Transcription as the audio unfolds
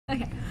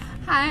Okay.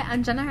 Hi,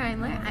 I'm Jenna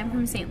Reimler. I'm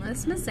from St.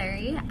 Louis,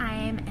 Missouri.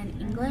 I'm an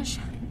English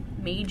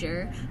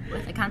major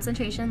with a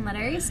concentration in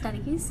literary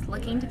studies,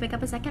 looking to pick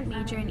up a second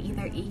major in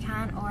either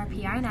econ or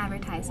PR and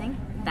advertising.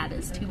 That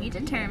is to be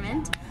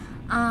determined.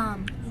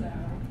 I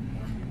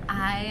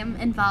am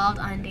involved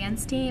on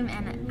dance team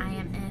and I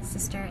am a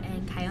sister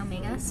in Chi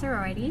Omega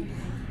sorority.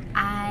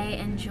 I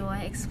enjoy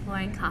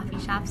exploring coffee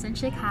shops in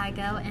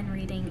Chicago and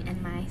reading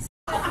in my...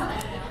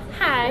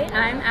 Hi,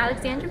 I'm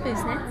Alexandra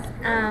Busnitz.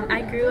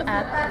 I grew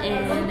up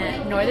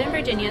in Northern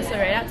Virginia, so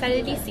right outside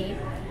of DC.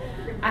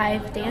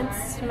 I've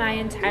danced my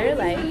entire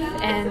life,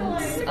 and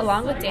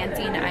along with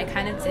dancing, I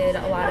kind of did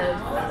a lot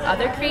of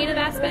other creative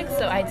aspects.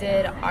 So I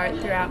did art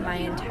throughout my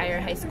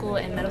entire high school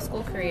and middle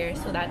school career,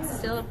 so that's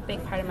still a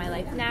big part of my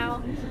life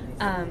now,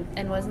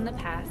 and was in the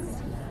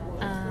past.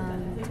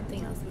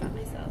 Something else about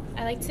myself.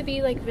 I like to be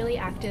really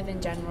active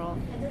in general,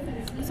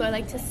 so I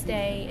like to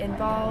stay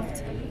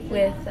involved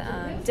with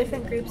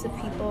different groups of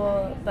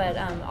people, but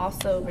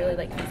also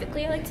really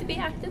physically I like to be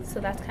active, so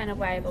that's kind of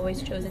why I've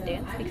always chosen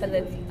dance, because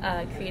it's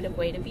a creative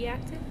way to be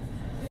active.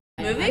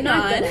 Moving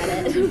on.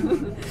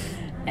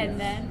 And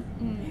then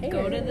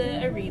go to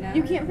the arena.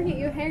 You can't forget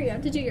your hair. You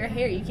have to do your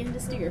hair. You can't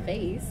just do your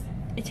face.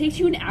 It takes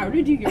you an hour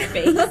to do your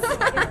face?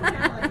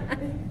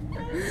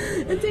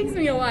 It takes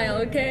me a while,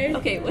 okay?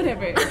 Okay,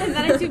 whatever. And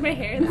then I do my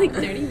hair in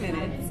 30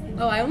 minutes.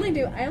 Oh, I only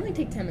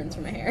take 10 minutes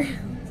for my hair.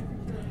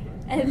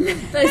 And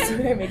that's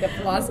where I make a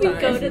floss time.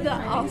 We go to the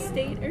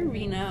All-State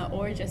Arena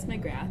or just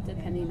McGrath,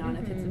 depending on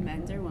if it's a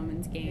men's or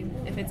women's game.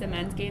 If it's a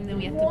men's game, then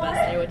we have to bus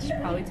there, which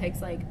probably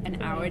takes an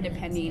hour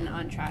depending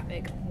on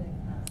traffic.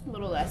 A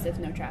little less if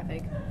no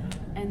traffic.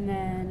 And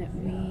then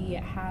we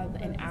have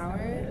an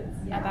hour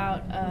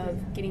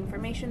of getting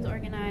formations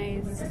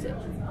organized,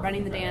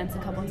 running the dance a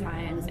couple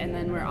times, and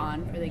then we're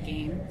on for the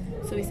game.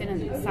 So we sit on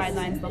the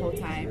sidelines the whole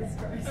time,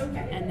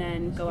 and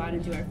then go out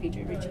and do our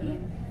featured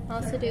routine. I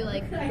also do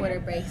quarter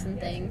breaks and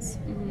things.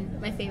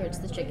 My favorite's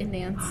the chicken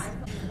dance.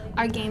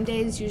 Our game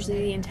day is usually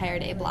the entire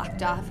day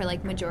blocked off, or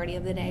majority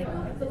of the day.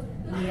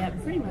 Yeah,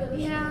 pretty much.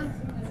 Yeah.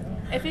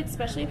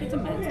 Especially if it's a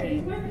men's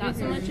game, not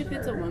so much if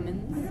it's a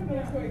women's,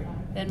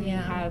 then we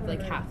have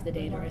half the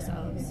day to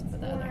ourselves,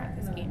 but the other half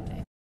is game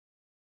day.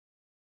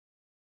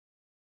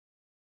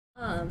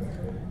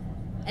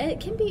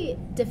 It can be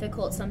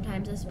difficult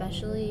sometimes,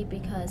 especially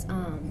because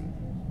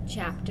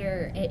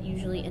chapter, it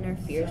usually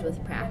interferes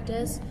with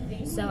practice,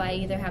 so I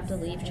either have to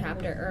leave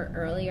chapter or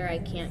early, or I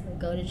can't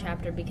go to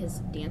chapter because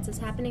dance is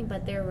happening.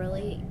 But they're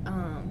really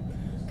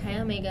Chi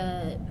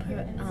Omega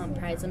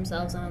prides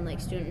themselves on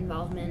student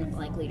involvement,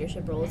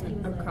 leadership roles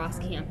across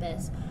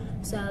campus.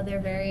 So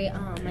they're very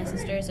my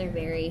sisters are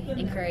very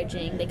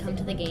encouraging. They come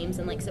to the games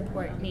and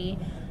support me,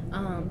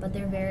 but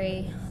they're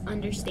very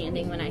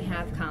understanding when I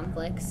have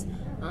conflicts,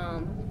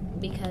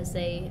 because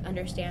they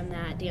understand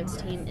that dance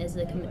team is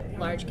a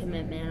large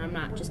commitment. I'm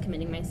not just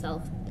committing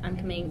myself, I'm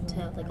committing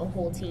to a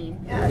whole team.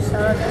 Yeah,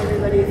 shout out to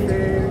everybody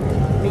for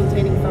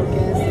maintaining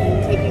focus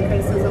and taking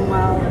criticism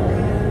well.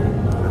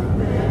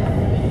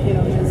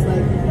 Just not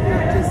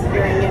just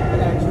hearing it but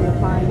actually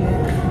applying it.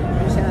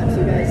 And shout out to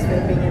you guys for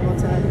being able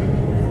to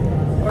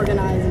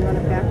organize and run a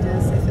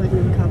practice. I feel like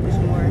we've accomplished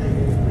more. And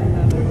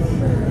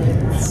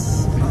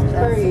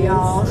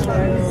y'all.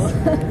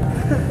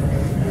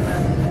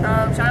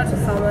 Shout out to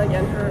Selma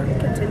again for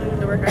continuing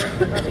to work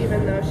out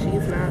even though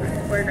she's not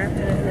choreographed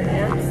in the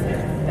dance,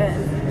 and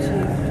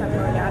she's kept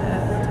going at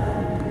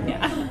it.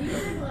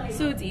 Yeah.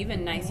 So it's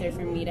even nicer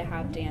for me to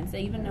have dance,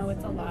 even though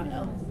it's a lot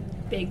of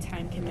big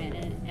time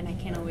commitment, and I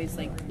can't always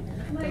go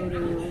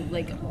to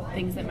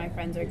things that my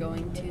friends are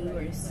going to,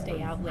 or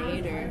stay out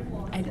late, or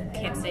I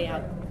can't stay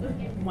out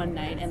one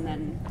night and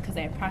then because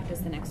I have practice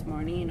the next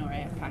morning, or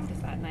I have practice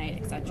that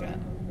night, etc.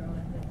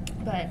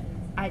 But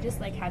I just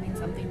like having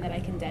something that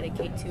I can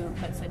dedicate to and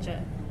put such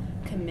a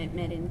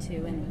commitment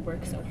into and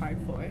work so hard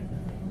for.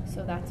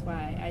 So that's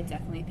why I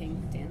definitely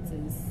think dance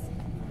is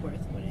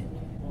worth what it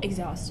is.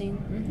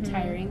 Exhausting,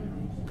 tiring,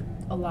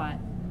 a lot.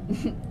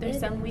 There's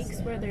some weeks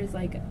where there's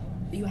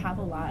you have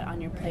a lot on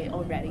your plate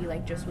already,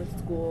 just with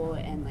school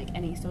and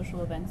any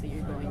social events that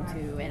you're going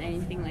to and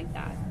anything like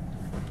that.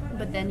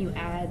 But then you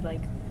add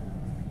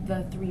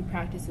the 3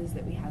 practices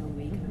that we have a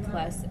week,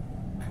 plus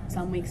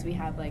some weeks we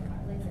have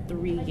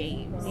 3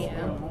 games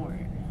or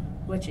more,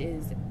 which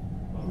is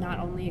not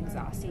only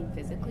exhausting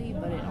physically,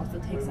 but it also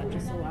takes up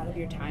just a lot of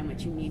your time,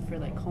 which you need for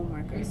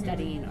homework or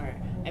studying, or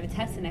I have a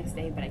test the next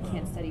day but I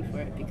can't study for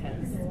it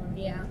because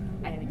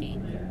I have a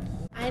game.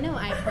 I know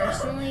I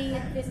personally,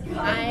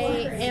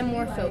 I am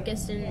more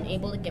focused and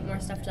able to get more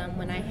stuff done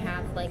when I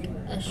have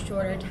a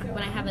shorter time,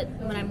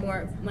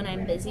 when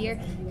I'm busier,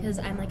 because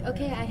I'm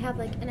okay, I have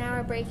an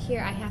hour break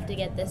here, I have to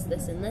get this,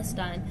 and this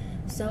done,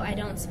 so I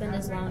don't spend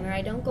as long, or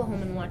I don't go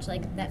home and watch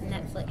that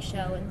Netflix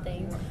show and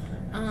things.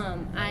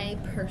 I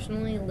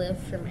personally live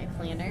for my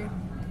planner.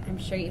 I'm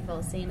sure you've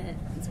all seen it.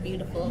 It's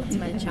beautiful. It's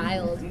my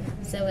child.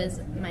 So is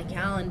my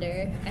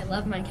calendar. I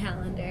love my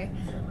calendar.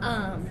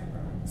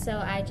 So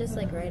I just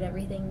write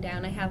everything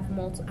down.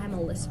 I'm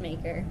a list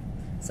maker.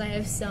 So I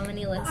have so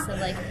many lists of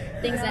like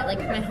things that like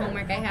my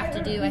homework I have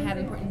to do. I have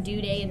important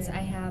due dates.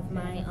 I have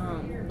my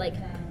like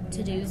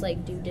to-dos,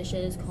 like do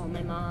dishes, call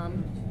my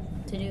mom,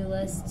 to-do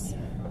lists.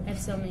 I have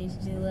so many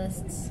to-do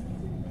lists.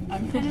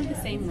 I'm kind of the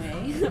same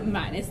way,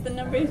 minus the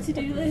number of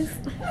to-do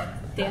lists.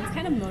 Dance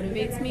kind of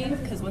motivates me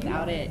because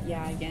without it,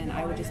 yeah, again,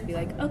 I would just be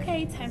like,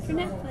 okay, time for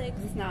Netflix.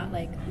 It's not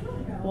like,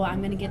 well, I'm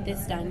going to get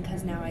this done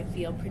because now I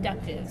feel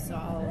productive. So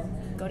I'll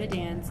go to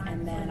dance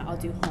and then I'll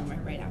do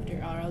homework right after,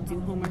 or I'll do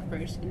homework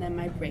first and then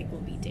my break will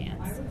be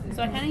dance.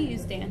 So I kind of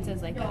use dance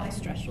as like a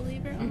stress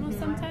reliever almost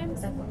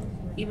sometimes.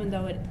 Even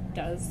though it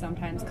does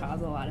sometimes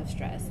cause a lot of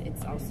stress,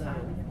 it's also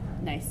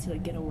nice to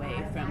like, get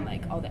away from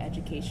like all the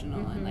educational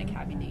and like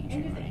having to use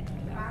your brain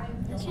like that.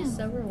 It's just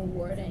so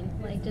rewarding.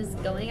 Like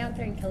just going out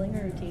there and killing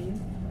a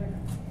routine.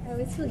 I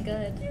always feel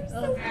good.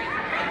 Ugh.